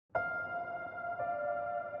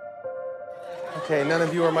Okay, none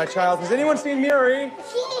of you are my child. Has anyone seen Miri?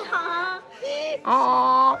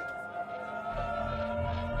 Aww.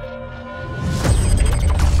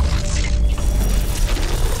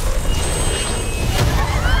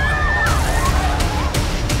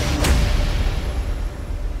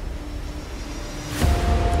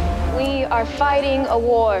 We are fighting a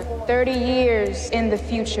war 30 years in the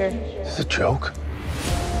future. Is this a joke?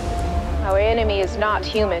 Our enemy is not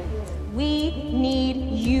human. We need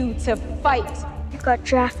you to fight. I got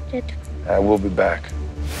drafted. I will be back.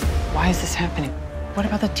 Why is this happening? What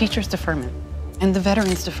about the teacher's deferment and the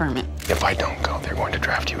veteran's deferment? If I don't go, they're going to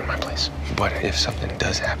draft you in my place. But if something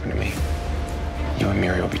does happen to me, you and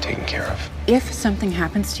Miri will be taken care of. If something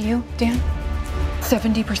happens to you, Dan,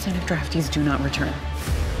 70% of draftees do not return.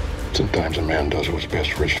 Sometimes a man does what's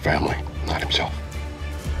best for his family, not himself.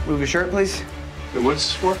 Move your shirt, please. Wait, what's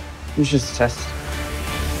this for? It's just a test.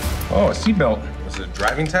 Oh, a seatbelt. Was it a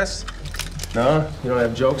driving test? No? You don't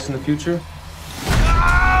have jokes in the future?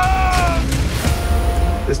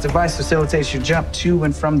 This device facilitates your jump to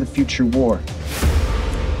and from the future war.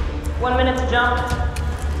 1 minute to jump.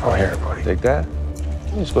 Oh, here, buddy. Take that.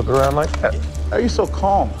 You just look around like that. How are you so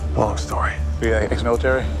calm? Long story. Are you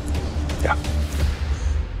ex-military? Yeah.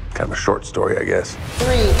 Kind of a short story, I guess.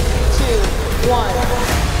 3, 2, 1.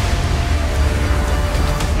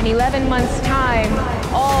 In 11 months' time,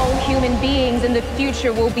 all human beings in the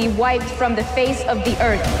future will be wiped from the face of the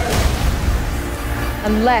earth.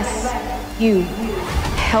 Unless you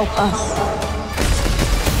help us.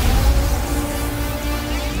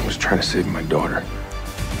 I was trying to save my daughter.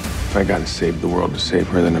 If I gotta save the world to save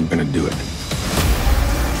her, then I'm gonna do it.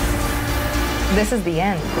 This is the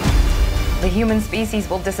end. The human species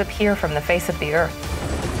will disappear from the face of the earth.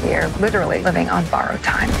 We are literally living on borrowed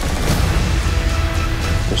time.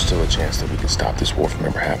 There's still a chance that we can stop this war from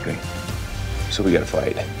ever happening. So we gotta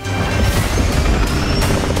fight.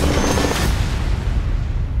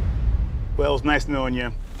 Well, it's nice knowing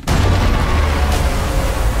you.